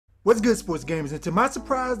What's good, sports gamers? And to my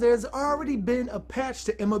surprise, there's already been a patch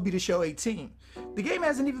to MLB The Show 18. The game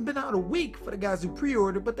hasn't even been out a week for the guys who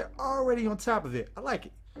pre-ordered, but they're already on top of it. I like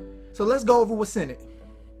it. So let's go over what's in it.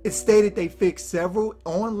 It stated they fixed several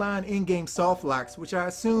online in-game soft locks, which I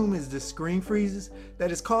assume is the screen freezes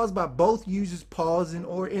that is caused by both users pausing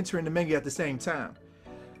or entering the menu at the same time.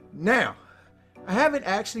 Now, I haven't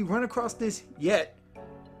actually run across this yet,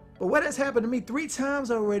 but what has happened to me 3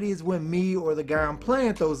 times already is when me or the guy I'm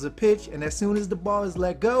playing throws a pitch, and as soon as the ball is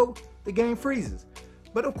let go, the game freezes.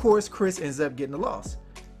 But of course, Chris ends up getting the loss.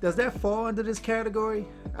 Does that fall under this category?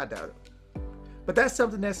 I doubt it. But that's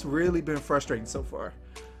something that's really been frustrating so far.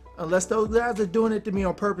 Unless those guys are doing it to me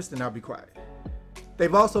on purpose, then I'll be quiet.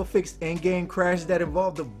 They've also fixed in-game crashes that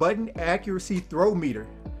involve the button accuracy throw meter.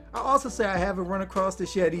 I'll also say I haven't run across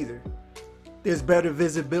this yet either. There's better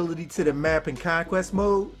visibility to the map in Conquest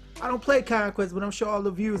mode. I don't play Conquest, but I'm sure all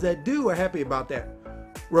the viewers that do are happy about that.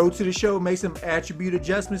 Road to the Show makes some attribute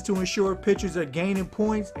adjustments to ensure pitchers are gaining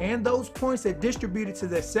points, and those points are distributed to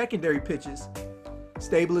their secondary pitches.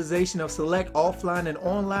 Stabilization of select offline and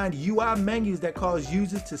online UI menus that cause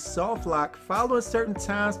users to soft lock following certain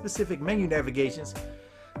time-specific menu navigations.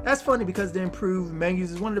 That's funny because the improved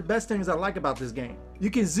menus is one of the best things I like about this game.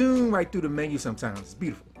 You can zoom right through the menu sometimes, it's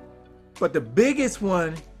beautiful. But the biggest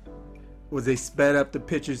one was they sped up the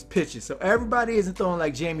pitcher's pitches, so everybody isn't throwing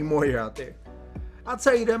like Jamie Moore here out there. I'll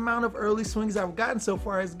tell you, the amount of early swings I've gotten so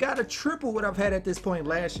far has got to triple what I've had at this point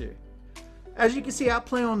last year. As you can see, I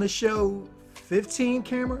play on the Show 15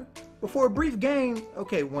 camera. Before a brief game,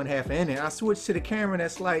 okay, 1/2 inning, I switched to the camera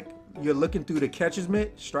that's like you're looking through the catcher's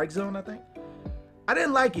mitt, strike zone, I think. I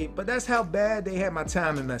didn't like it, but that's how bad they had my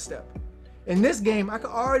timing messed up. In this game, I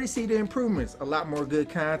could already see the improvements, a lot more good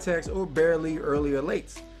contacts or barely earlier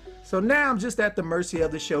lates. So now I'm just at the mercy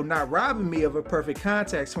of the Show not robbing me of a perfect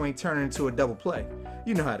contact swing turning into a double play.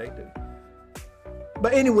 You know how they do.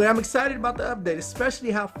 But anyway, I'm excited about the update,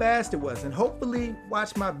 especially how fast it was, and hopefully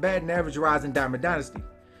watch my batting average rise in Diamond Dynasty.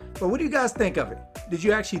 But what do you guys think of it? Did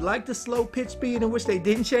you actually like the slow pitch speed in which they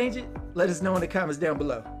didn't change it? Let us know in the comments down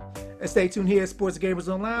below. And stay tuned here at Sports Gamers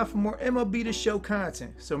Online for more MLB The Show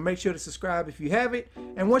content. So make sure to subscribe if you haven't,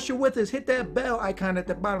 and once you're with us, hit that bell icon at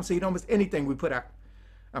the bottom so you don't miss anything we put out.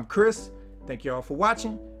 I'm Chris, thank you all for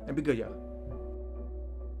watching, and be good, y'all.